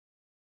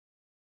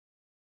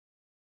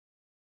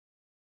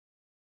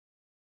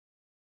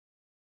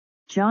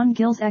John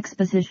Gill's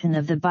Exposition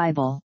of the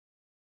Bible.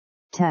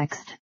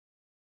 Text.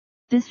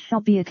 This shall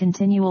be a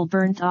continual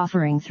burnt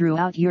offering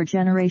throughout your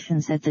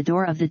generations at the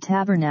door of the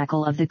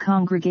tabernacle of the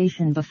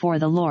congregation before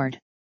the Lord,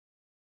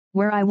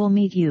 where I will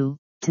meet you,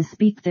 to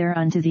speak there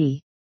unto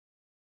thee.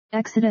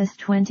 Exodus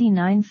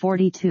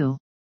 29:42.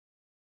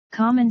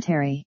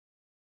 Commentary.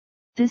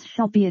 This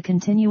shall be a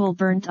continual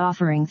burnt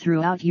offering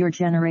throughout your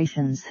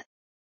generations,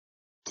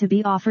 to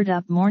be offered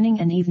up morning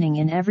and evening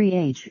in every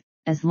age,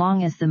 as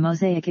long as the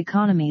Mosaic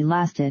economy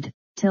lasted,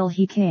 till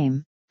he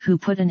came, who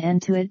put an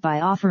end to it by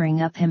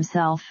offering up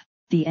himself,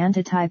 the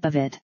antitype of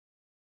it,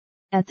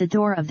 at the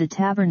door of the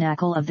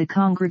tabernacle of the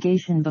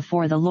congregation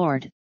before the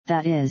Lord,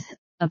 that is,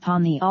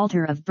 upon the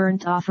altar of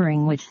burnt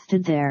offering which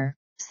stood there.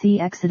 See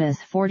Exodus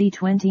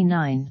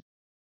 40:29.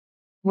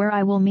 Where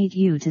I will meet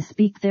you to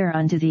speak there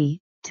unto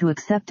thee, to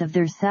accept of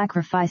their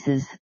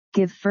sacrifices,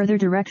 give further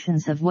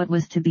directions of what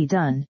was to be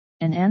done,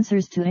 and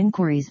answers to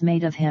inquiries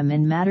made of him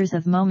in matters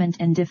of moment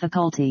and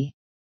difficulty.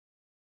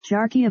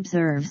 Jarkey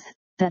observes,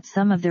 that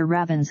some of their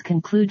rabbins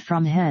conclude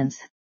from hence,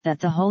 that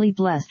the holy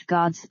blessed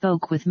God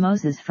spoke with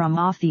Moses from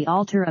off the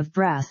altar of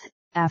brass,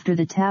 after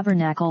the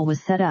tabernacle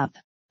was set up,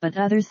 but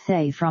others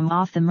say from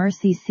off the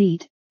mercy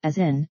seat, as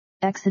in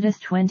Exodus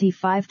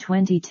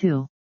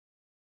 25:22.